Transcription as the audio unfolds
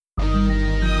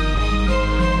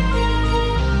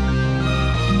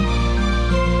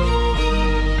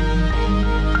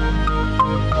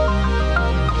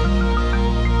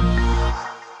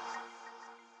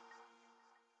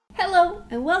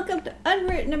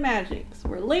Written Imaginings,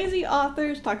 where lazy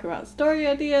authors talk about story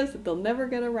ideas that they'll never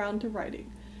get around to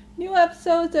writing. New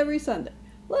episodes every Sunday.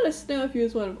 Let us know if you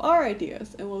use one of our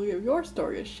ideas, and we'll give your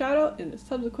story a shout out in a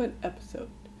subsequent episode.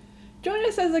 Join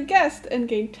us as a guest and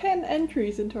gain 10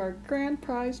 entries into our grand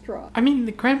prize draw. I mean,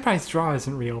 the grand prize draw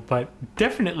isn't real, but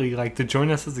definitely, like, the join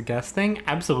us as a guest thing,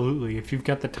 absolutely. If you've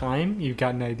got the time, you've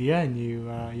got an idea, and you,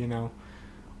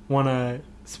 want to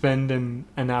spend an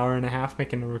hour and a half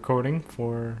making a recording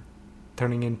for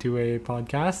turning into a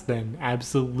podcast, then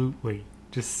absolutely.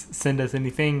 Just send us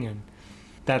anything, and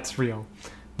that's real.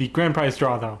 The grand prize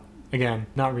draw, though, again,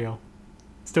 not real.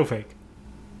 Still fake.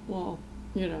 Well,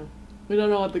 we don't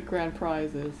know what the grand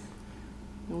prize is.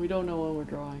 And we don't know when we're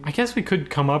drawing. I guess we could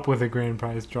come up with a grand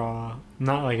prize draw.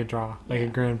 Not like a draw. Like a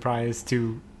grand prize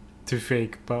to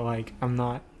fake. But, like, I'm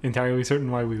not entirely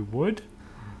certain why we would.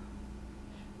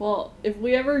 Well, if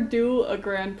we ever do a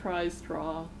grand prize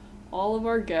draw, all of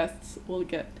our guests will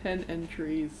get 10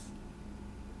 entries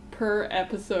per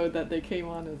episode that they came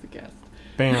on as a guest.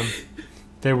 Bam.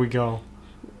 There we go.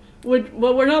 But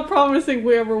we're not promising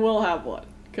we ever will have one.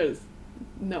 Because,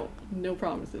 no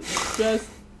promises. Just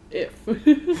if.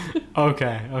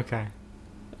 Okay. Okay.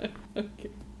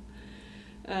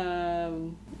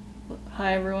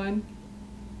 Hi everyone.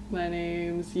 My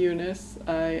name's Eunice.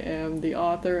 I am the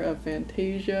author of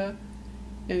Fantasia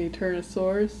and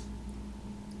Eternosaurs.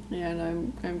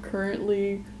 And I'm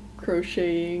currently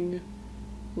crocheting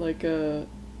like a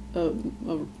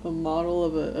model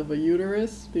of a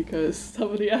uterus because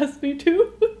somebody asked me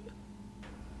to.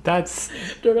 That's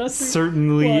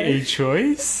certainly a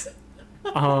choice.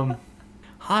 Hi,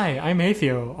 I'm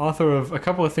Atheo, author of a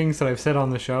couple of things that I've said on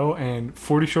the show and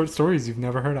 40 short stories you've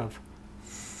never heard of.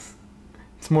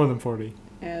 It's more than 40.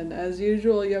 And as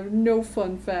usual, you have no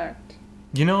fun fact.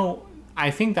 I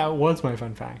think that was my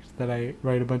fun fact, that I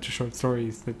write a bunch of short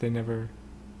stories that they never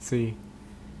see.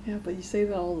 Yeah, but you say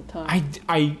that all the time.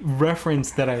 I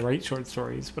reference that I write short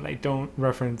stories, but I don't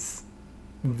reference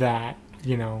that,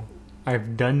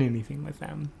 I've done anything with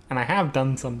them. And I have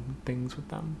done some things with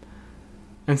them.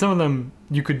 And some of them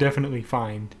you could definitely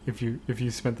find if you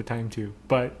spent the time to.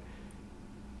 But,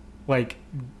 like,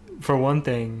 for one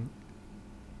thing,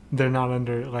 they're not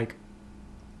under, like,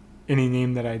 any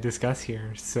name that I discuss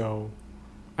here. So,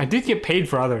 I did get paid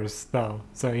for others, though.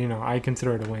 So, I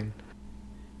consider it a win.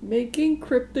 Making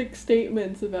cryptic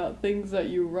statements about things that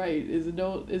you write is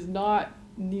not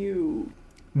new.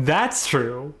 That's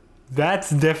true. That's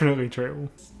definitely true.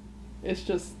 It's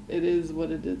just, it is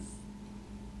what it is.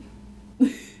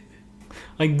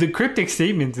 Like, the cryptic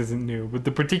statement isn't new, but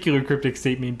the particular cryptic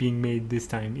statement being made this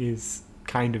time is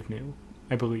kind of new,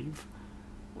 I believe.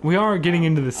 We are getting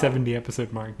into the 70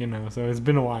 episode mark, so it's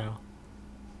been a while.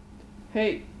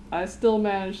 Hey, I still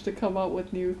manage to come up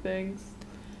with new things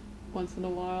once in a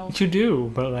while. You do,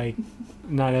 but, like,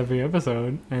 not every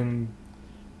episode, and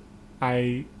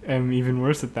I am even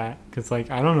worse at that, because, like,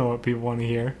 I don't know what people want to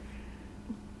hear.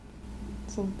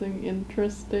 Something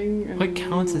interesting and what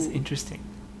counts as interesting?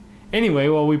 Anyway,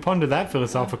 while we ponder that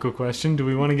philosophical question, do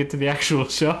we want to get to the actual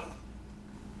show?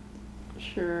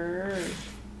 Sure.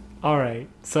 Alright,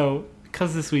 so,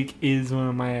 because this week is one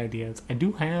of my ideas, I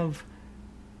do have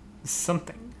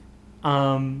something.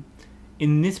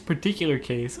 In this particular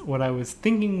case, what I was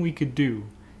thinking we could do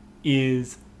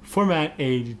is format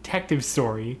a detective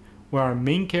story where our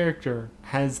main character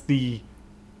has the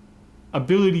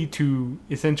ability to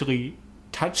essentially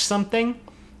touch something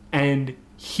and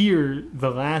hear the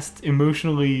last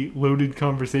emotionally loaded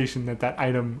conversation that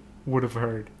item would have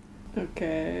heard.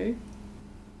 Okay.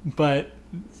 But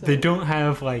they don't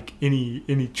have, like,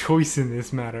 any choice in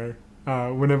this matter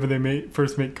whenever they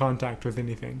first make contact with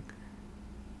anything.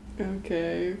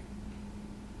 Okay.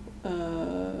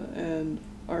 And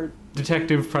our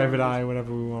detective, private eye,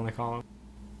 whatever we want to call it.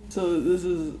 So this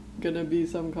is gonna be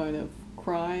some kind of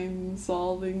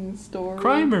crime-solving story?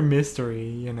 Crime or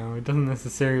mystery, it doesn't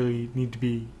necessarily need to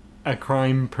be a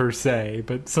crime per se,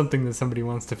 but something that somebody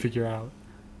wants to figure out.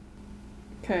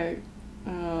 Okay.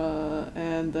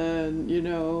 And then,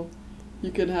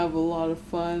 you can have a lot of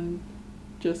fun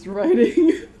just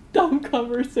writing dumb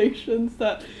conversations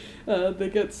that they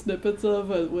get snippets of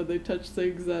when they touch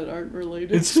things that aren't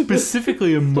related. It's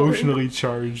specifically emotionally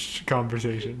charged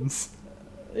conversations.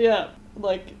 Yeah,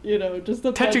 like, just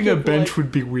a touching a bench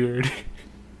would be weird.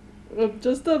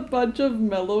 Just a bunch of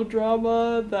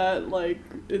melodrama that, like,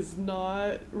 is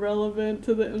not relevant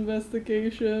to the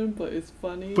investigation, but is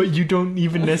funny. But you don't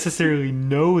even necessarily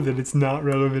know that it's not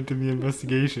relevant to the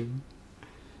investigation.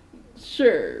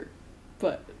 Sure,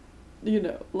 but,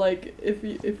 like,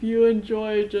 if you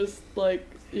enjoy just, like,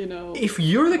 If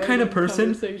you're the kind of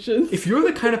person, conversations. if you're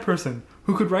the kind of person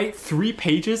who could write 3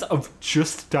 pages of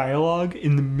just dialogue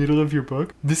in the middle of your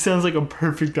book, this sounds like a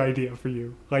perfect idea for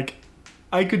you. Like,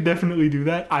 I could definitely do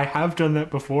that. I have done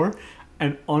that before,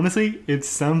 and honestly, it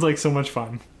sounds like so much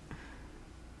fun.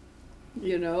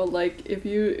 Like if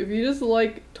you just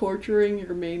like torturing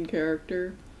your main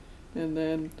character, and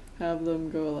then have them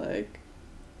go like,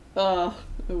 I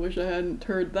wish I hadn't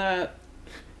heard that.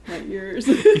 My ears.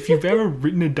 If you've ever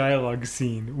written a dialogue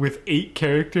scene with 8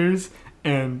 characters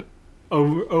and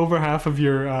over half of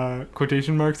your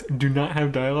quotation marks do not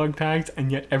have dialogue tags,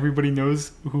 and yet everybody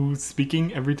knows who's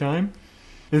speaking every time,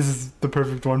 this is the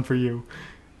perfect one for you.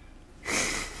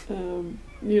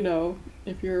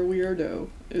 If you're a weirdo,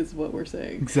 is what we're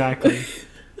saying. Exactly.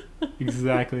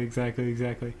 Exactly.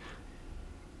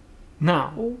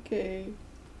 Now, okay.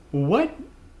 what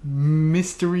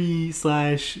mystery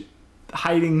 /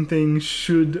 hiding thing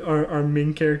should our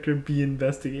main character be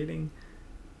investigating?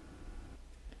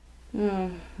 I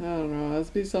don't know. It has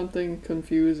to be something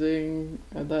confusing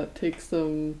that takes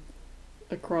them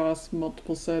across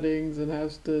multiple settings and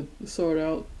has to sort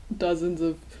out dozens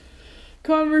of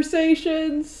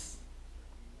conversations.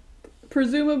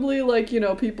 Presumably,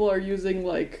 people are using,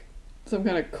 some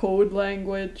kind of code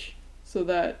language so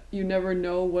that you never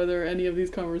know whether any of these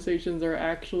conversations are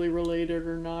actually related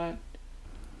or not.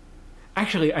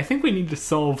 Actually, I think we need to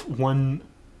solve one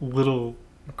little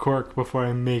quirk before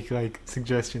I make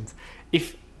suggestions.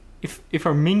 If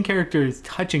our main character is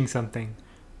touching something,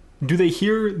 do they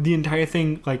hear the entire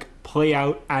thing play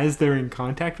out as they're in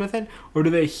contact with it, or do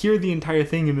they hear the entire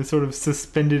thing in a sort of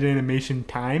suspended animation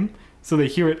time, so they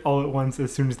hear it all at once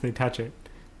as soon as they touch it,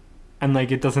 and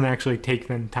it doesn't actually take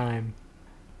them time?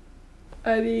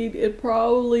 I mean, it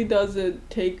probably doesn't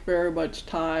take very much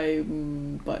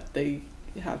time, but they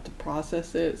have to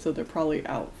process it, so they're probably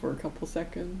out for a couple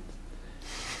seconds.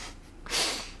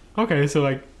 Okay,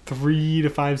 so 3 to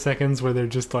 5 seconds where they're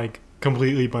just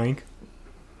completely blank.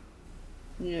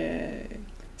 Yeah.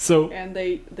 So and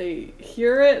they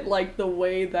hear it the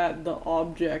way that the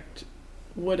object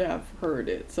would have heard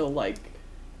it. So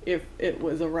if it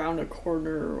was around a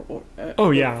corner or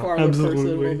farther absolutely. person,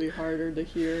 it will be harder to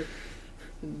hear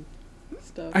and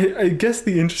stuff. I guess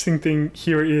the interesting thing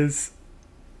here is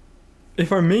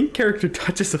if our main character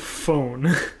touches a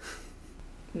phone,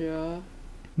 yeah,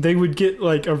 they would get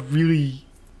a really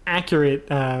accurate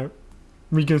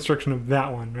reconstruction of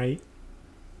that one, right?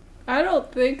 I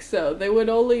don't think so. They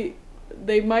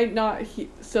might not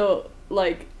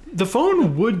the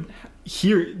phone would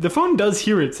hear. The phone does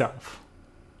hear itself,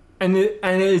 and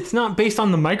it's not based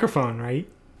on the microphone, right?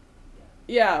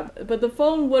 Yeah, but the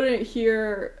phone wouldn't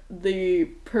hear the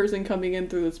person coming in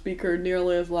through the speaker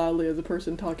nearly as loudly as the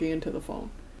person talking into the phone.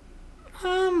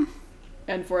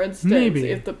 And for instance, maybe.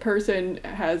 If the person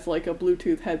has a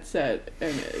Bluetooth headset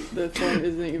and the phone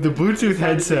isn't even... The Bluetooth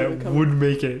headset would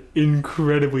make it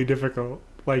incredibly difficult,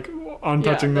 on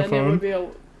touching the phone. It would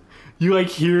be you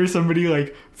hear somebody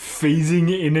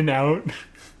phasing in and out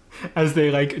as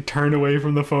they turn away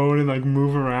from the phone and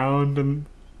move around, and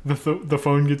the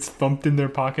phone gets thumped in their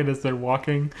pocket as they're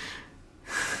walking.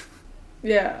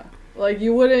 Yeah,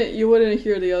 you wouldn't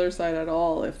hear the other side at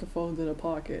all if the phone's in a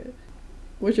pocket.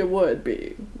 Which it would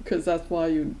be, because that's why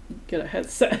you get a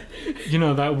headset.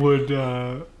 That would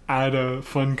add a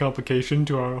fun complication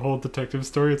to our whole detective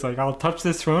story. It's I'll touch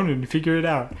this phone and figure it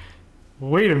out.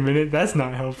 Wait a minute, that's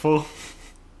not helpful.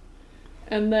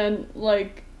 And then,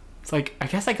 It's I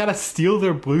guess I gotta steal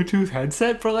their Bluetooth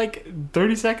headset for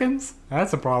 30 seconds?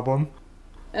 That's a problem.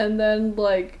 And then,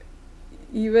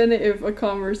 even if a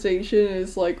conversation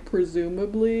is,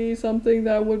 presumably something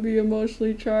that would be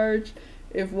emotionally charged,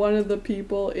 if one of the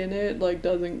people in it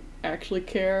doesn't actually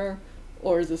care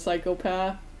or is a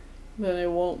psychopath, then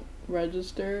it won't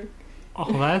register.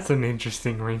 Oh, that's an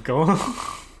interesting wrinkle.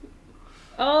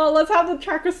 Oh, let's have the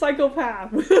track a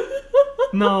psychopath.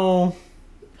 No.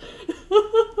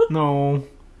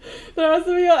 There has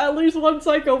to be at least one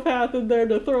psychopath in there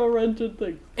to throw a wrench in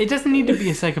things. It doesn't need to be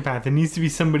a psychopath. It needs to be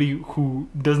somebody who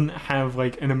doesn't have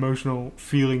an emotional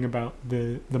feeling about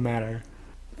the matter.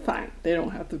 Fine, they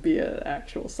don't have to be an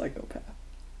actual psychopath.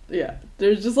 Yeah,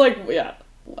 there's just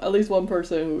at least one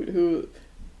person who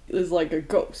is a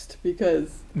ghost,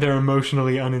 because they're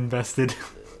emotionally uninvested.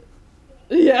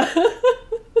 Yeah.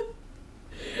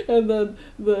 And then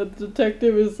the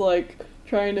detective is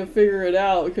trying to figure it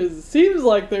out, because it seems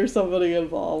like there's somebody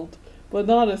involved, but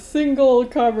not a single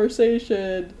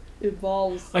conversation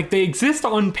involves... they exist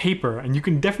on paper, and you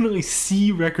can definitely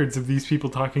see records of these people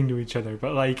talking to each other,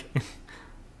 but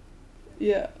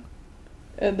Yeah.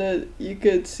 And then you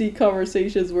could see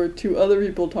conversations where two other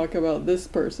people talk about this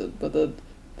person, but then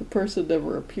the person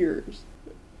never appears.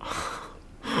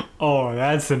 Oh,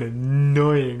 that's an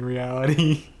annoying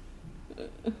reality.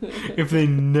 If they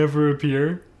never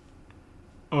appear.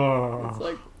 Oh. It's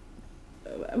like,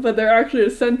 but they're actually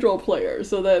a central player,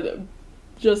 so that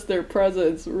just their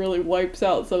presence really wipes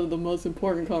out some of the most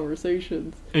important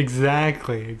conversations.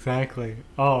 Exactly.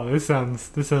 Oh, this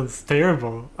sounds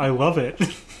terrible. I love it.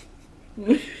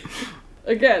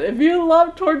 Again, if you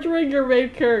love torturing your main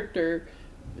character,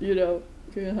 you're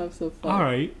gonna have some fun.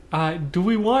 Alright, do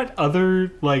we want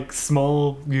other, like,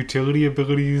 small utility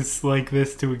abilities like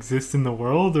this to exist in the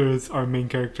world, or is our main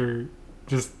character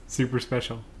just super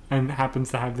special and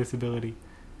happens to have this ability?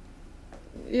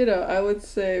 I would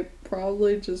say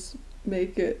probably just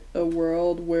make it a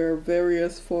world where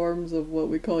various forms of what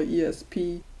we call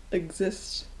ESP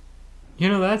exist.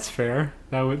 That's fair.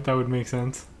 That would make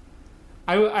sense.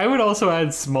 I would also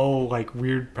add small, like,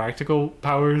 weird practical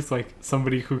powers, like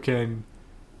somebody who can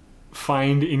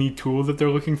find any tool that they're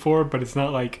looking for, but it's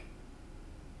not like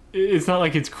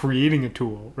it's creating a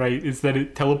tool, right? It's that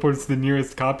it teleports the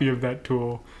nearest copy of that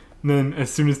tool, and then as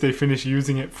soon as they finish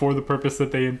using it for the purpose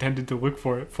that they intended to look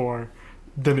for it for,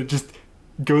 then it just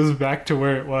goes back to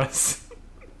where it was.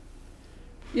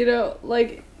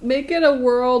 Like, make it a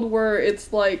world where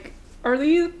it's like, are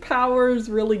these powers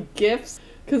really gifts?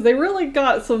 Because they really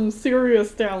got some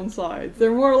serious downsides.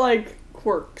 They're more like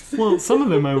quirks. Well, some of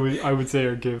them I would say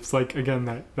are gifts. Like,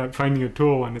 again, that finding a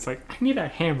tool one. It's like, I need a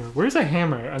hammer. Where's a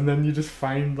hammer? And then you just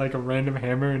find, like, a random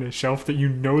hammer in a shelf that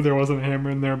there wasn't a hammer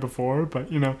in there before. But,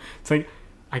 it's like,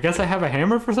 I guess I have a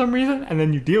hammer for some reason. And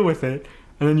then you deal with it.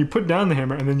 And then you put down the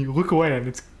hammer. And then you look away and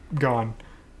it's gone.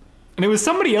 And it was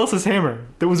somebody else's hammer.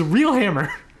 That was a real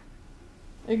hammer.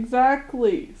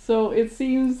 Exactly. So it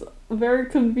seems very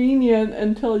convenient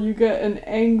until you get an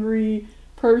angry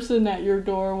person at your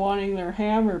door wanting their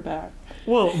hammer back.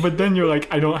 Well, but then you're like,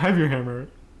 I don't have your hammer.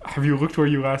 Have you looked where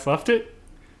you last left it?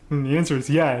 And the answer is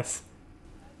yes.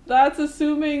 That's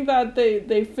assuming that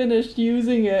they finished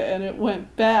using it and it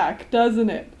went back, doesn't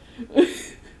it?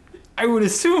 I would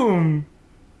assume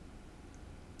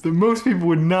that most people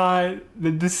that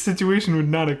this situation would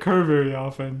not occur very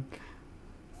often.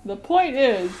 The point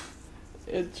is,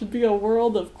 it should be a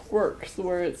world of quirks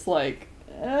where it's like,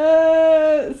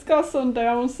 it's got some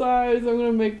downsides. I'm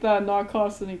gonna make that not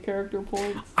cost any character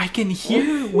points. I can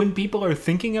hear when people are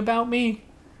thinking about me,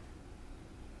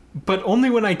 but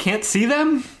only when I can't see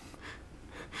them.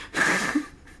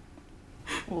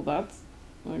 Well, that's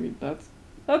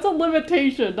a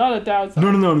limitation, not a downside.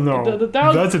 No.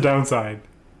 That's a downside.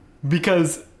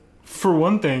 Because, for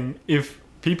one thing, if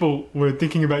people were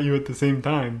thinking about you at the same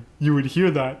time, you would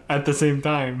hear that at the same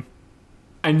time.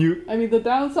 And the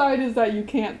downside is that you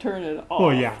can't turn it off.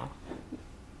 Well, yeah.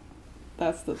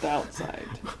 That's the downside.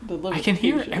 I can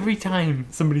hear it every time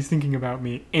somebody's thinking about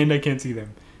me, and I can't see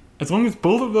them. As long as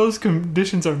both of those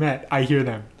conditions are met, I hear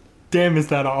them. Damn, is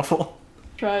that awful.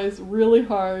 Tries really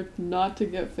hard not to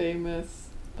get famous.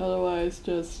 Otherwise,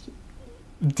 just...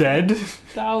 dead?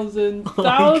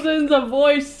 Thousands of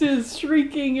voices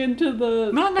shrieking into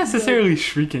the... Not necessarily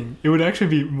shrieking. It would actually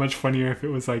be much funnier if it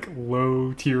was like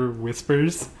low tier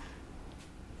whispers.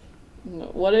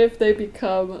 What if they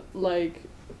become like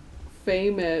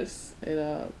famous in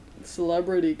a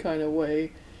celebrity kind of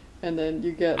way, and then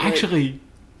you get like, actually,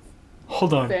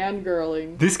 hold on,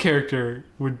 fangirling? This character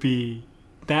would be...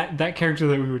 That character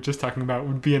that we were just talking about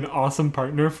would be an awesome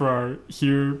partner for our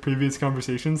Hear Previous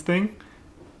Conversations thing.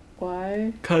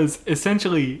 Why? Because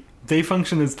essentially they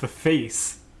function as the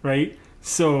face, right?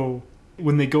 So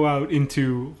when they go out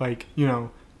into, like,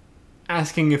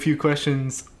 asking a few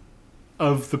questions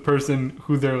of the person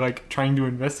who they're, like, trying to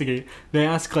investigate, they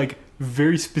ask, like,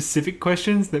 very specific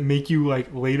questions that make you,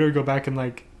 like, later go back and,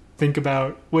 like, think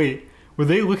about, wait, were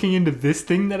they looking into this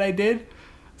thing that I did?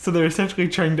 So they're essentially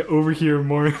trying to overhear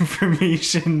more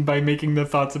information by making the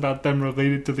thoughts about them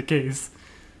related to the case.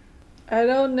 I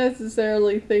don't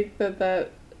necessarily think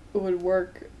that would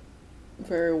work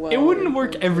very well. It wouldn't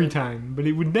work every time, but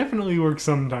it would definitely work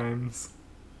sometimes.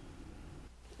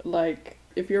 Like,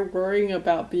 if you're worrying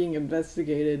about being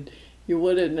investigated, you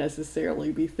wouldn't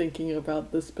necessarily be thinking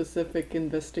about the specific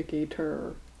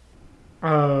investigator.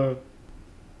 I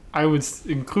was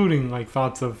including, like,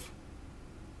 thoughts of...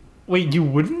 Wait, you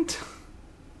wouldn't?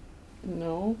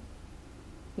 No.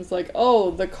 It's like,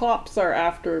 oh, the cops are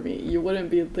after me. You wouldn't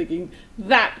be thinking,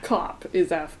 that cop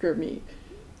is after me.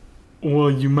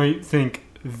 Well, you might think,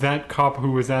 that cop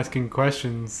who was asking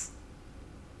questions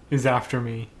is after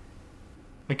me.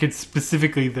 Like, it's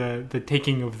specifically the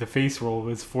taking of the face roll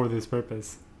is for this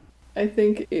purpose. I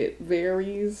think it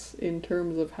varies in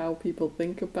terms of how people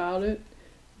think about it,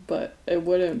 but it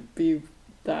wouldn't be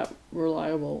that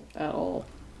reliable at all.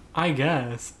 I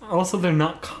guess. Also, they're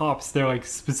not cops, they're like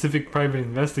specific private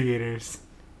investigators.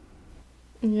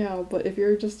 Yeah, but if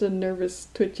you're just a nervous,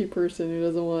 twitchy person who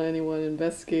doesn't want anyone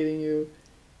investigating you,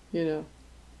 you know,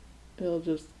 it'll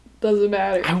just doesn't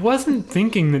matter. I wasn't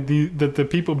thinking that the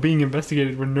people being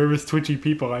investigated were nervous, twitchy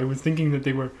people. I was thinking that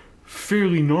they were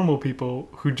fairly normal people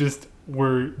who just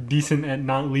were decent at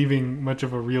not leaving much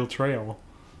of a real trail.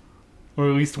 Or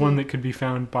at least one that could be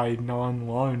found by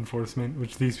non-law enforcement,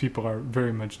 which these people are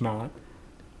very much not.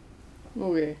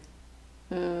 Okay.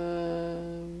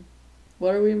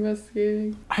 What are we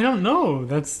investigating? I don't know.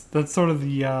 That's sort of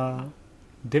the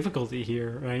difficulty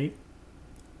here, right?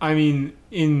 I mean,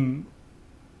 in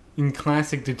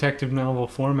classic detective novel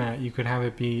format, you could have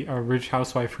it be a rich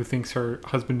housewife who thinks her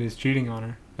husband is cheating on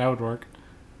her. That would work.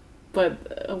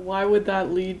 But why would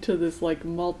that lead to this like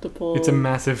multiple? It's a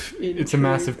massive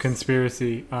intrigues?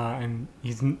 conspiracy, and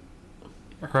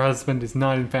her husband is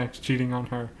not in fact cheating on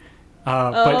her,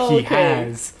 but he okay.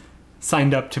 has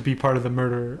signed up to be part of the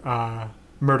murder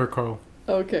co.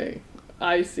 Okay,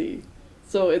 I see.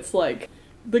 So it's like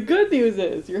the good news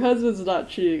is your husband's not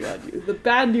cheating on you. The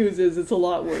bad news is it's a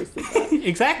lot worse than that.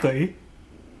 Exactly.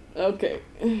 Okay.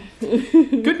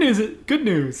 Good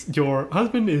news. Your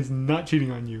husband is not cheating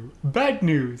on you. Bad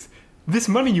news. This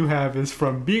money you have is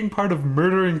from being part of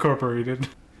Murder Incorporated.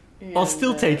 I'll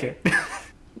still take it.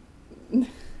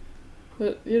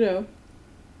 But, you know.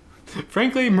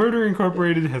 Frankly, Murder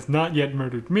Incorporated has not yet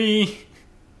murdered me,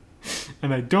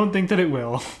 and I don't think that it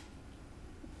will.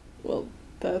 Well,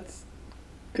 that's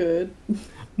good.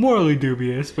 Morally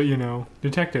dubious, but you know,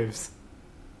 detectives.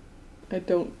 I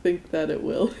don't think that it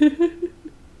will.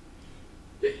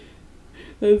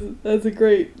 That's a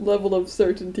great level of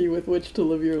certainty with which to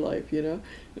live your life, you know?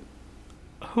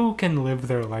 Who can live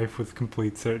their life with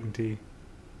complete certainty?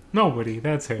 Nobody,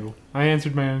 that's who. I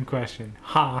answered my own question.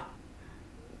 Ha!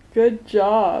 Good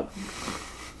job.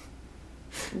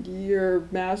 Your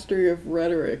mastery of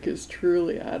rhetoric is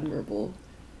truly admirable.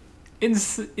 In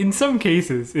some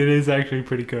cases, it is actually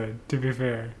pretty good, to be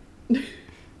fair.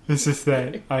 It's just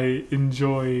that I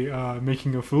enjoy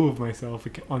making a fool of myself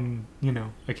on,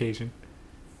 occasion.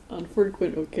 On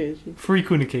frequent occasion.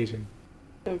 Frequent occasion.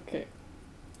 Okay.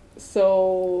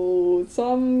 So,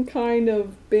 some kind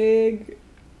of big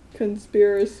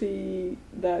conspiracy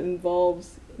that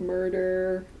involves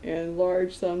murder and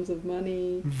large sums of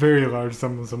money. Very large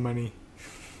sums of money.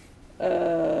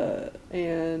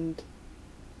 And,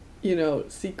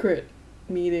 secret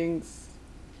meetings.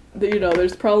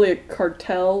 There's probably a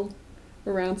cartel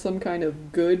around some kind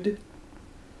of good.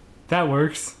 That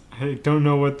works. I don't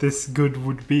know what this good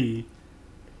would be.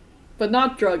 But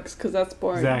not drugs, because that's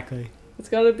boring. Exactly. It's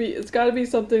gotta be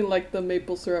something like the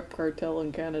maple syrup cartel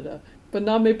in Canada, but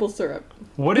not maple syrup.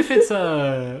 What if it's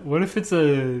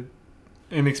an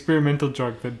experimental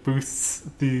drug that boosts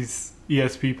these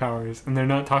ESP powers, and they're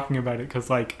not talking about it because,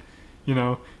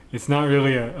 it's not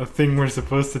really a thing we're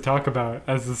supposed to talk about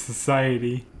as a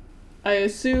society. I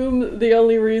assume the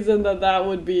only reason that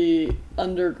would be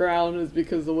underground is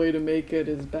because the way to make it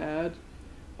is bad.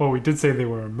 Well, we did say they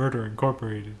were a Murder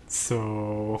Incorporated,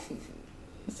 so...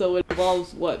 So it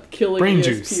involves, what, killing brain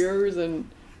ESPers juice.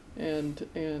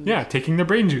 and... Yeah, taking their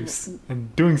brain juice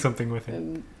and doing something with it.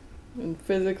 And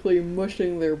physically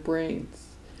mushing their brains.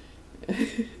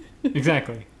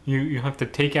 Exactly. You have to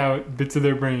take out bits of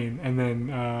their brain and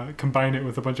then combine it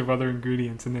with a bunch of other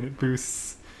ingredients, and then it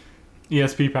boosts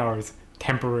ESP powers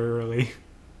temporarily.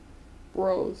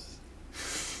 Gross.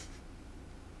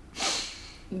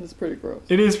 That's pretty gross.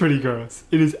 It is pretty gross.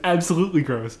 It is absolutely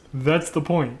gross. That's the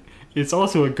point. It's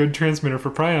also a good transmitter for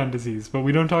prion disease, but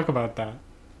we don't talk about that.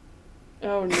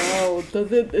 Oh no.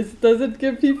 Does it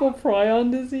give people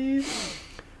prion disease?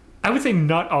 I would say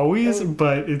not always,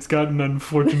 but it's got an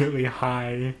unfortunately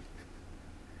high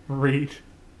rate.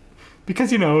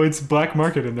 Because, it's black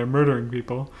market and they're murdering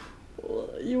people.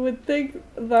 You would think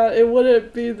that it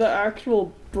wouldn't be the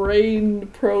actual brain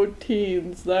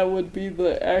proteins that would be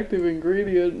the active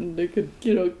ingredient, and they could,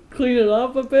 clean it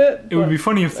up a bit. It would be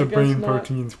funny if the brain not.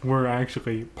 proteins were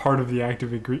actually part of the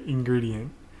active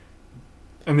ingredient.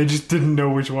 And they just didn't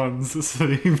know which ones, so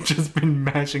they've just been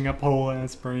mashing up whole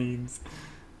ass brains.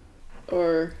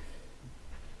 Or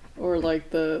like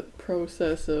the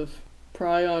process of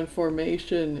prion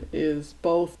formation is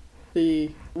both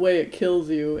the way it kills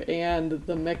you and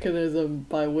the mechanism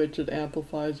by which it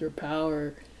amplifies your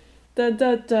power. Da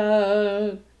da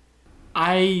da.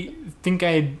 I think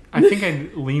I'd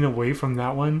lean away from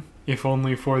that one if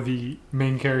only for the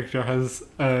main character has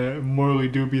a morally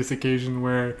dubious occasion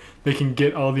where they can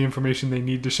get all the information they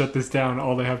need to shut this down.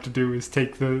 All they have to do is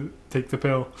take the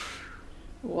pill.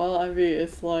 Well, I mean,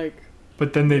 it's like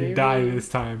But then they maybe, die this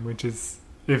time, which is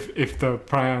if the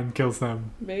prion kills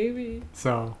them. maybe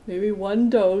So one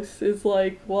dose is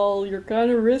like, well, you're kind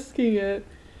of risking it,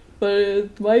 but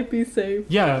it might be safe.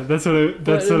 yeah, that's what I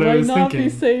But it was might not thinking. be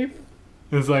safe.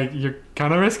 It's like you're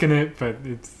kind of risking it, but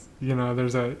it's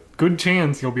there's a good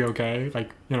chance you'll be okay. Like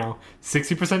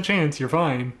 60% chance you're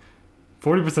fine,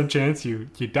 40% chance you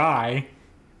die.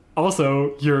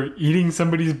 Also, you're eating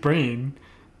somebody's brain.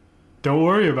 Don't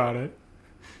worry about it.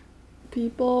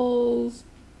 People's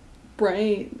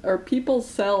brain or people's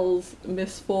cells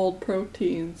misfold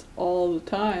proteins all the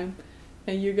time,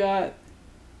 and you got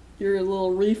your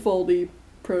little refoldy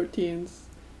proteins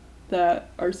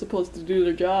that are supposed to do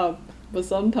their job, but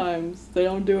sometimes they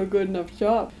don't do a good enough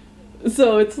job.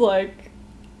 So it's like,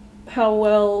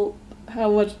 how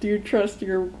much do you trust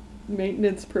your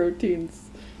maintenance proteins?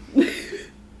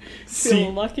 See,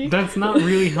 Feeling lucky? that's not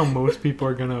really how most people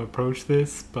are gonna approach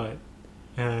this, but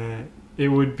it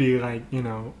would be like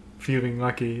feeling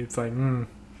lucky. It's like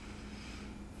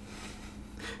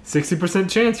 60%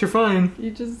 chance you're fine.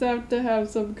 You just have to have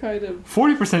some kind of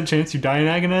 40% chance you die an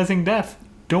agonizing death.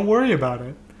 Don't worry about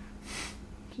it.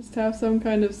 Just have some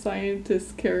kind of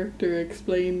scientist character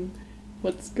explain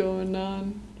what's going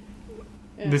on.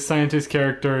 And This scientist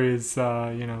character is,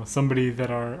 somebody that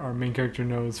our main character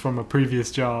knows from a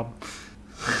previous job.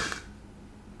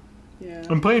 yeah,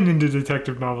 I'm playing into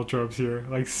detective novel tropes here,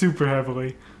 like super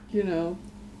heavily. I don't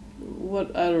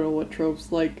know what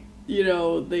tropes, like,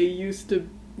 they used to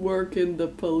work in the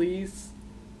police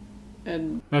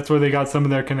and That's where they got some of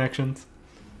their connections.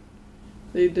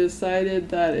 they decided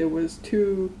that it was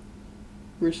too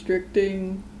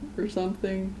restricting or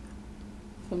something.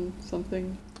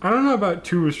 Something. I don't know about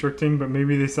too restricting, but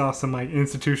maybe they saw some like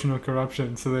institutional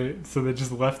corruption, so they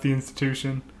just left the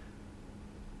institution.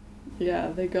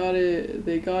 Yeah, they got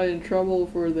in trouble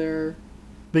for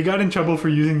They got in trouble for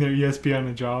using their ESP on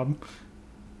a job.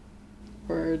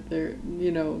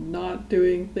 not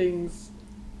doing things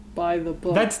by the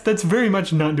book. That's very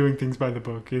much not doing things by the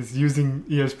book, is using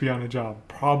ESP on a job.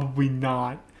 Probably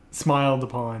not smiled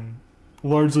upon,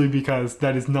 largely because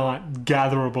that is not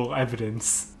gatherable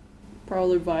evidence.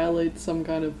 Probably violates some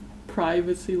kind of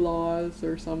privacy laws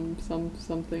or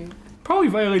something. Probably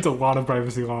violates a lot of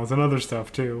privacy laws and other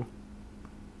stuff too.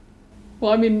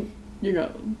 Well, I mean,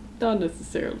 not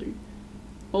necessarily.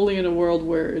 Only in a world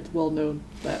where it's well known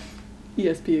that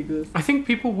ESP exists. I think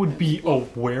people would be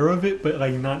aware of it, but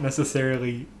like not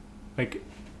necessarily, like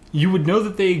you would know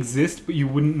that they exist, but you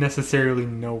wouldn't necessarily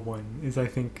know one, is I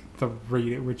think the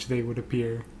rate at which they would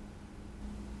appear.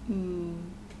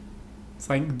 It's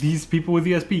like these people with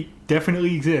ESP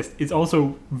definitely exist. It's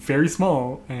also very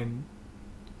small, and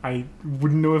I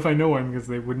wouldn't know if I know one because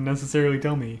they wouldn't necessarily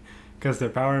tell me, because their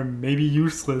power may be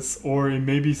useless or it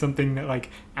may be something that like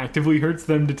actively hurts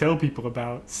them to tell people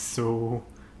about. So,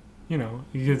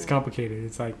 it gets complicated.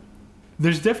 It's like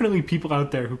there's definitely people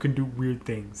out there who can do weird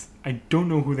things. I don't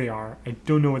know who they are. I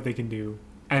don't know what they can do,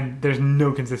 and there's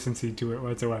no consistency to it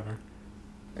whatsoever.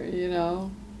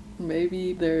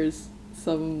 Maybe there's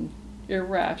some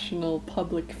irrational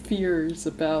public fears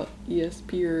about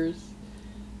ESPers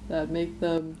that make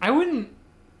them. I wouldn't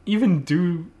even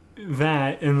do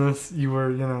that unless you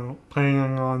were,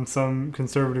 planning on some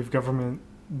conservative government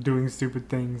doing stupid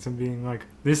things and being like,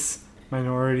 this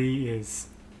minority is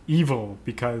evil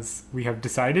because we have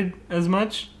decided as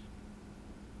much.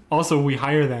 Also, we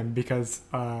hire them because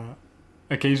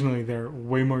occasionally they're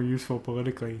way more useful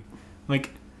politically.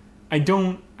 Like, I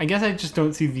guess I just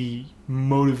don't see the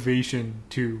motivation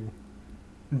to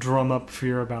drum up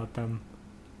fear about them.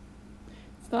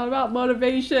 It's not about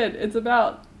motivation. It's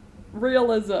about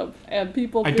realism and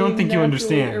people I being don't think you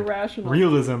naturally understand. irrational.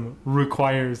 Realism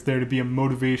requires there to be a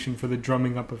motivation for the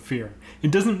drumming up of fear. It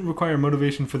doesn't require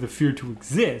motivation for the fear to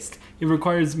exist. It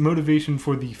requires motivation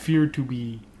for the fear to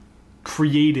be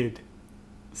created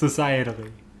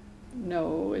societally.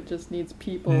 No, it just needs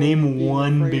people. Name being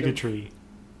one afraid of- bigotry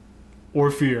or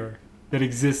fear that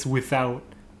exists without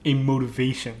a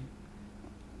motivation.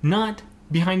 Not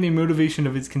behind a motivation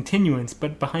of its continuance,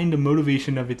 but behind a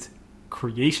motivation of its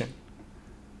creation.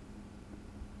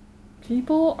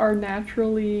 People are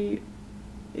naturally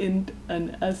in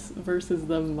an us versus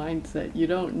them mindset. You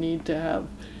don't need to have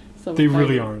some. They kind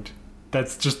really of- aren't.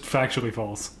 That's just factually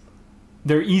false.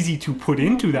 They're easy to put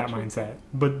into that mindset,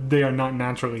 but they are not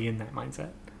naturally in that mindset.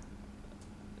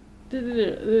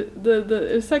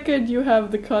 The second you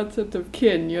have the concept of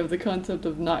kin, you have the concept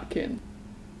of not kin.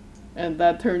 and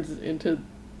that turns into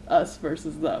us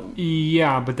versus them.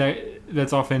 Yeah, but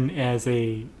that's often as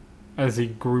a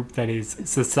group that is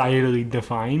societally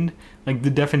defined. Like the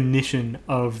definition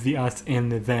of the us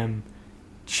and the them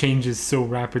changes so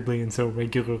rapidly and so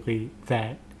regularly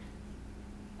that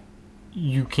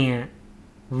you can't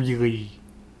really,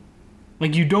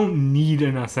 like, you don't need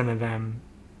an us and a them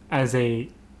as a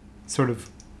sort of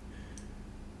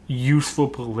useful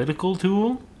political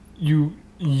tool. You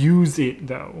use it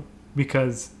though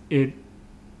because it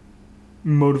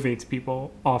motivates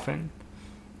people often.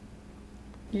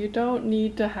 You don't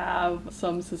need to have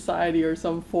some society or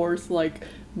some force like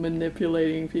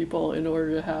manipulating people in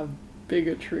order to have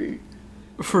bigotry.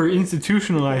 For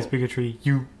institutionalized bigotry,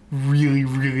 you really,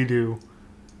 really do.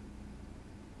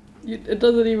 It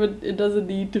doesn't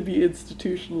need to be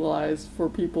institutionalized for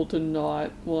people to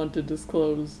not want to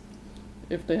disclose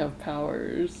if they have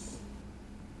powers.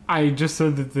 I just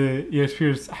said that the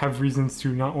ESPers have reasons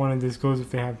to not want to disclose if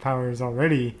they have powers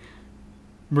already,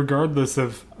 regardless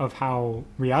of how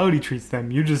reality treats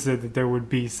them. You just said that there would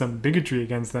be some bigotry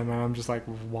against them, and I'm just like,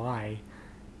 why?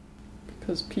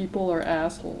 Because people are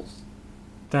assholes.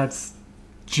 That's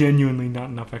genuinely not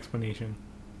enough explanation.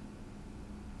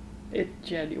 It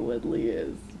genuinely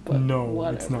is, but no,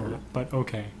 whatever. It's not, but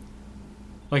okay.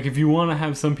 Like, if you want to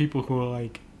have some people who are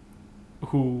like,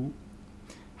 who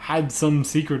had some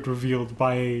secret revealed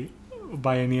by an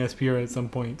ESPer at some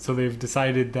point, so they've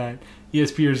decided that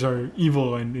ESPers are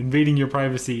evil and invading your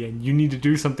privacy and you need to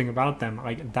do something about them,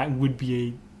 like, that would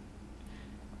be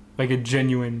a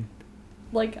genuine,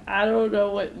 like, I don't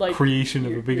know what, like, creation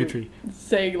of a bigotry.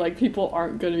 Saying, like, people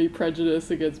aren't going to be prejudiced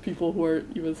against people who are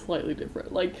even slightly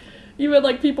different. Like, even,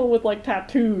 like, people with, like,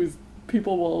 tattoos,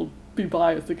 people will be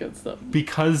biased against them.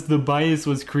 Because the bias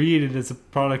was created as a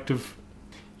product of,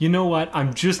 you know what,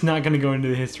 I'm just not going to go into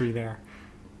the history there.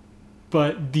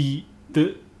 But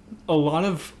a lot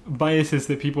of biases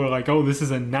that people are like, oh, this is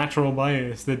a natural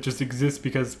bias that just exists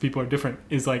because people are different,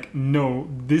 is like, no,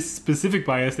 this specific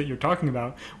bias that you're talking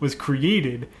about was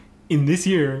created in this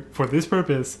year for this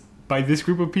purpose by this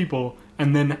group of people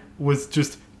and then was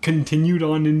just continued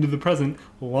on into the present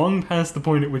long past the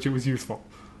point at which it was useful.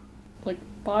 Like,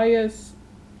 bias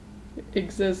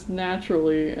exists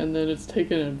naturally and then it's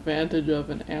taken advantage of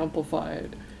and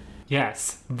amplified.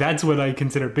 Yes, that's what I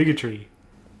consider bigotry.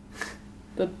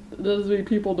 That doesn't mean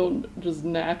people don't just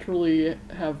naturally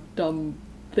have dumb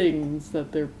things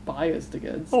that they're biased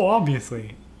against. Oh,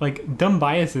 obviously. Like, dumb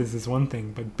biases is one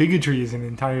thing, but bigotry is an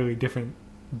entirely different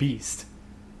beast.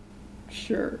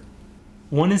 Sure.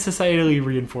 One is societally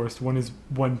reinforced, one is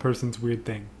one person's weird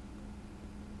thing.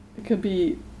 It could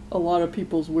be a lot of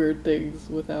people's weird things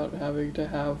without having to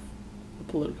have a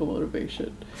political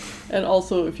motivation. And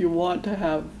also, if you want to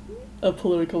have a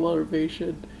political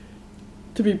motivation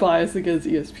to be biased against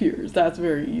ESPers, that's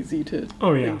very easy to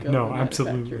think of. No,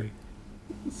 absolutely.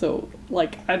 So,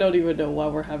 like, I don't even know why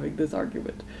we're having this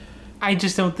argument. I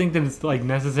just don't think that it's, like,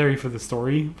 necessary for the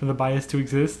story for the bias to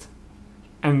exist.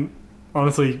 And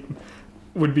honestly,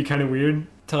 would be kind of weird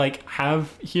to, like,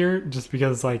 have here just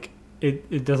because, like,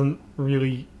 it doesn't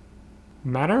really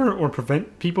matter or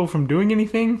prevent people from doing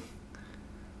anything.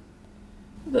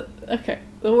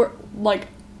 Like,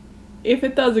 if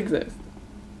it does exist,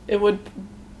 it would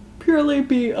purely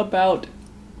be about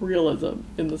realism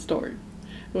in the story.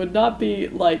 It would not be,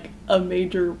 like, a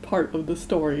major part of the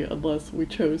story unless we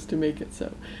chose to make it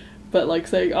so. But, like,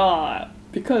 saying,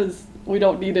 because we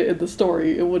don't need it in the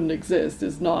story, it wouldn't exist,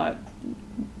 is not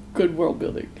good world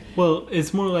building. Well,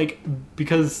 it's more like,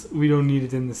 because we don't need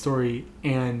it in the story,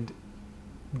 and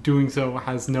doing so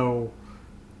has no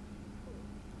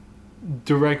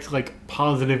direct, like,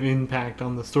 positive impact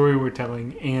on the story we're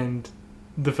telling, and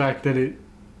the fact that it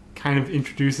kind of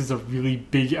introduces a really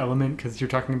big element because you're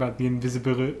talking about the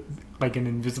invisibility, like an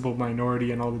invisible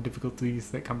minority and all the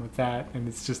difficulties that come with that, and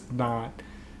it's just not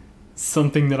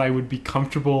something that I would be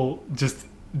comfortable just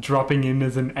dropping in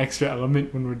as an extra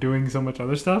element when we're doing so much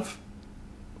other stuff.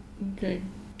 Okay.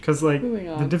 Because, like,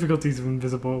 the difficulties of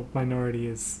invisible minority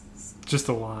is just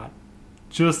a lot.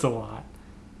 Just a lot.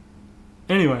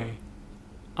 Anyway,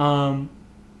 where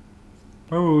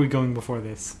were we going before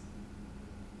this?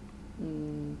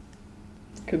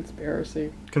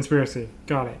 Conspiracy.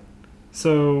 Got it.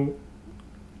 So,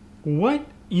 what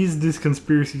is this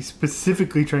conspiracy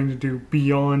specifically trying to do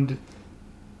beyond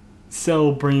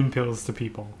sell brain pills to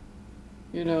people?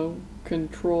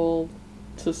 Control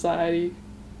society,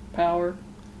 power.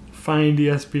 Find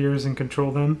ESPers and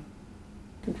control them?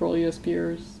 Control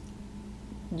ESPers.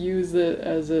 Use it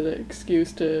as an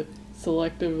excuse to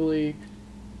selectively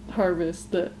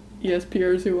harvest the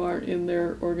ESPers who aren't in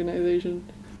their organization.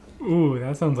 Ooh,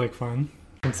 that sounds like fun.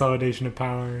 Consolidation of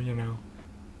power,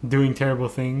 doing terrible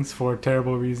things for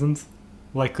terrible reasons.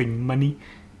 Likely money.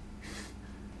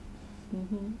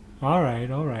 All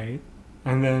right.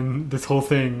 And then this whole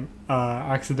thing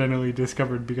accidentally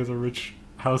discovered because a rich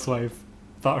housewife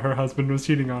thought her husband was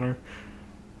cheating on her.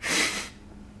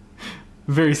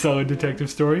 Very solid detective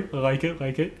story. I like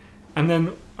it. And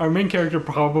then our main character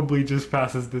probably just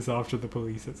passes this off to the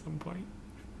police at some point.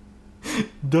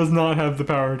 Does not have the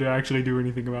power to actually do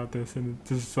anything about this. And it's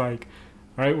just like,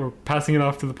 all right, we're passing it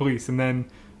off to the police. And then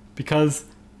because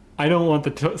I don't want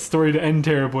the story to end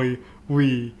terribly,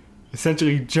 we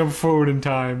essentially jump forward in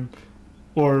time.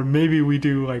 Or maybe we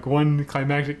do like one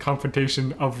climactic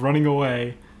confrontation of running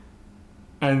away.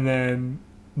 And then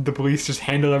the police just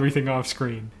handle everything off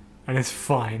screen. And it's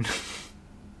fine.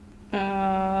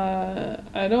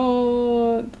 I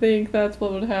don't think that's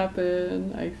what would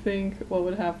happen. I think what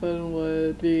would happen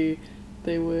would be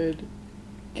they would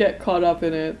get caught up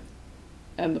in it,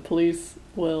 and the police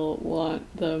will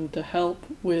want them to help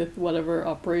with whatever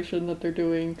operation that they're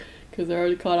doing, because they're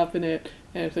already caught up in it,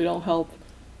 and if they don't help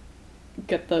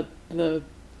get the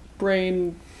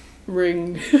brain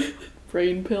ring,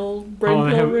 brain pill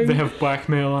ring. They have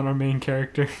blackmail on our main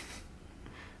character.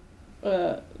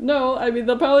 No, I mean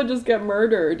they'll probably just get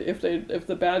murdered if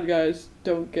the bad guys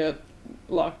don't get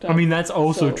locked up. I mean that's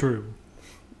also true.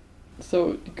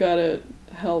 So you gotta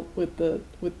help with the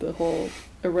whole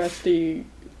arrestee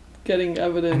getting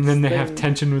evidence. And then they have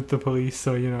tension with the police,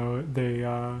 so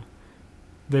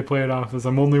they play it off as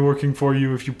I'm only working for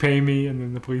you if you pay me, and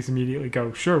then the police immediately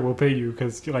go, sure, we'll pay you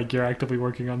because you're actively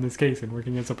working on this case and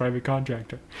working as a private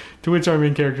contractor. To which our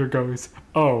main character goes,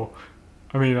 oh.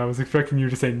 I mean, I was expecting you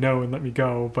to say no and let me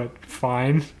go, but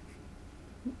fine.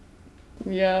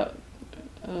 Yeah,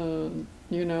 you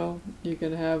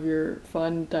can have your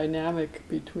fun dynamic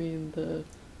between the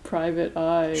private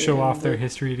eye. Show off their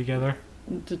history together.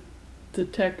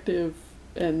 Detective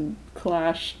and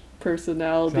clash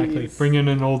personalities. Exactly. Bring in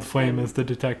an old flame as the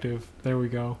detective. There we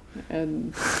go.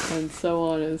 And so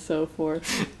on and so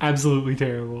forth. Absolutely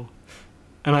terrible.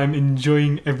 And I'm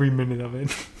enjoying every minute of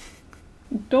it.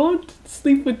 Don't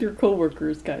sleep with your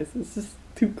coworkers, guys. It's just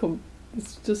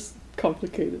it's just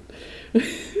complicated.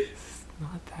 It's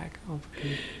not that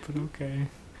complicated, but okay.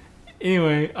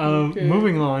 Anyway,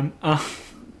 moving on.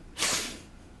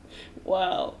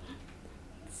 Wow.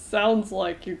 Sounds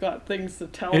like you got things to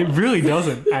tell us. It really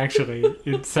doesn't, actually.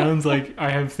 It sounds like I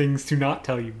have things to not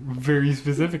tell you, very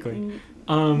specifically.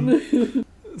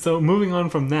 So moving on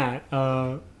from that,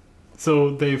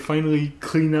 so they finally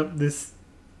clean up this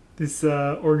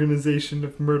organization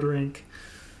of Murder Inc.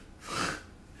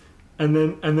 and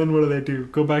then what do?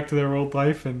 Go back to their old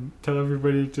life and tell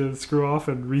everybody to screw off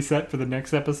and reset for the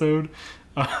next episode?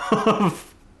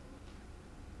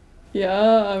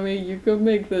 Yeah, I mean, you could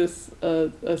make this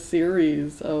a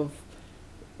series of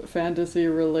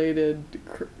fantasy-related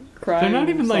crime. They're not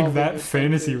even like that adventures.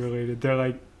 fantasy-related. They're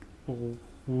like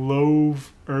low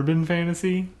urban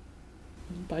fantasy.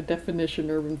 By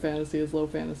definition, urban fantasy is low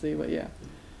fantasy, but yeah.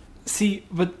 See,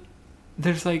 but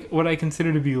there's like what I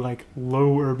consider to be like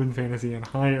low urban fantasy and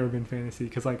high urban fantasy.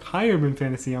 Because like high urban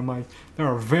fantasy, I'm like, there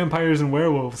are vampires and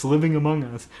werewolves living among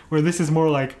us. Where this is more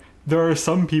like, there are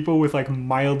some people with like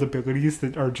mild abilities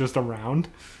that are just around.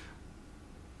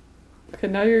 Okay,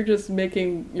 now you're just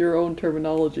making your own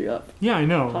terminology up. Yeah, I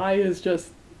know. High is just,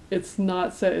 it's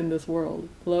not set in this world.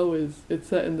 Low is, it's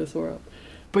set in this world.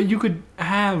 But you could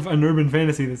have an urban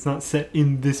fantasy that's not set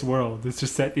in this world. It's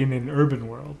just set in an urban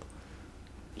world.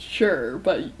 Sure,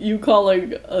 but you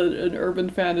calling an urban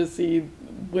fantasy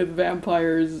with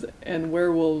vampires and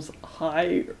werewolves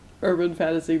high urban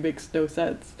fantasy makes no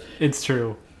sense. It's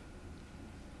true.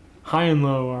 High and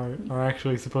low are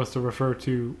actually supposed to refer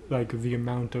to like the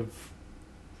amount of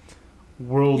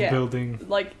world building,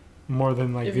 like more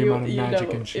than like the amount of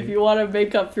magic and shit. If you want to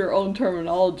make up your own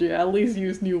terminology, at least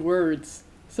use new words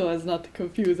so as not to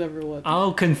confuse everyone.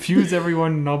 I'll confuse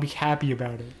everyone and I'll be happy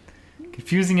about it.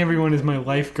 Confusing everyone is my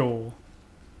life goal.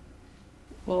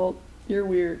 Well, you're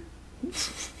weird.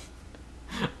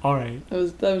 All right.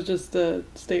 That was just a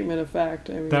statement of fact.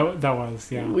 I mean, that was,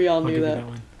 yeah. We all I'll knew give you that.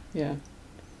 one. Yeah.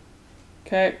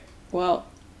 Okay. Well,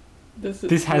 this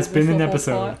has been an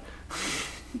episode.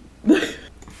 Was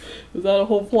that a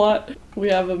whole plot? We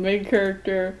have a main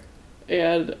character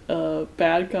and a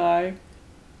bad guy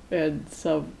and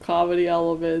some comedy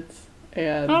elements.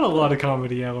 And not a lot of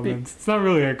comedy elements. It's not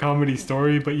really a comedy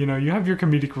story, but you have your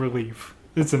comedic relief.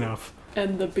 It's enough.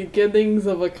 And the beginnings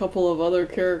of a couple of other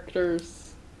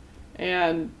characters.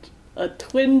 And a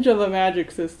twinge of a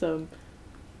magic system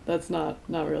that's not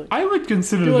really. I would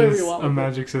consider Do whatever this you want a with it.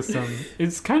 magic system.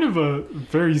 It's kind of a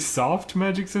very soft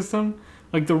magic system.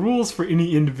 Like, the rules for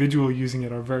any individual using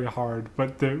it are very hard,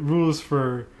 but the rules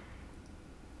for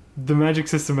the magic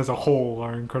system as a whole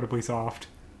are incredibly soft.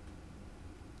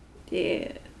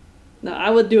 Yeah. No,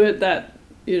 I would do it that,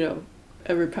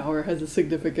 every power has a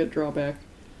significant drawback.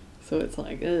 So it's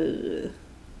like, I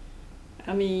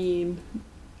mean,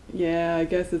 yeah, I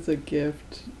guess it's a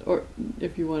gift, or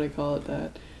if you want to call it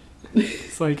that.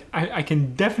 It's like, I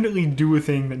can definitely do a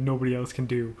thing that nobody else can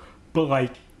do, but,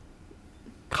 like,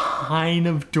 kind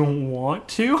of don't want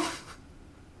to.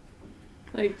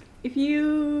 Like, if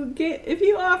you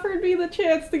offered me the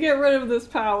chance to get rid of this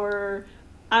power,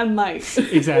 I might.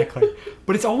 Exactly.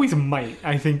 But it's always might.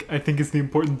 I think is the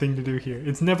important thing to do here.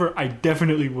 It's never I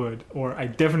definitely would or I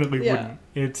definitely wouldn't.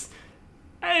 It's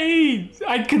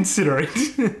I'd consider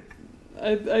it.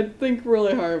 I'd think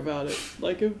really hard about it.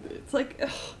 Like, it's like,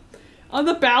 ugh, on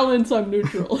the balance, I'm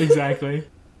neutral. Exactly.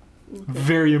 Okay.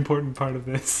 Very important part of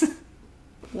this.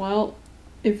 Well,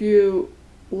 if you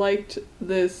liked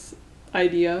this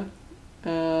idea,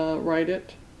 write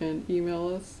it and email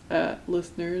us at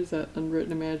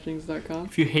listeners@unwrittenimaginings.com.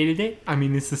 If you hated it, I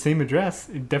mean, it's the same address.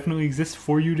 It definitely exists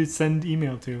for you to send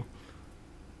email to.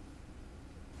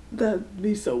 That'd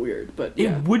be so weird, but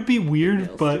yeah. It would be weird,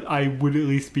 Emails but too. I would at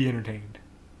least be entertained.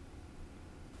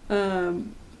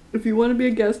 If you want to be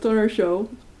a guest on our show,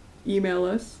 email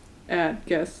us at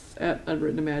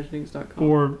guests@unwrittenimaginings.com.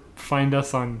 Or find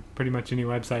us on pretty much any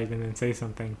website and then say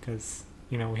something, because,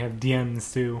 we have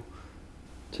DMs too.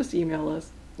 Just email us.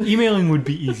 Emailing would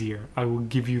be easier. I will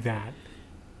give you that.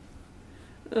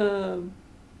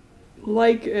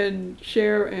 Like and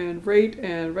share and rate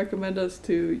and recommend us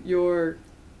to your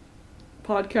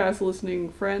podcast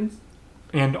listening friends.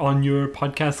 And on your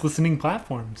podcast listening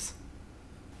platforms.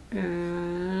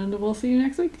 And we'll see you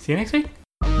next week. See you next week.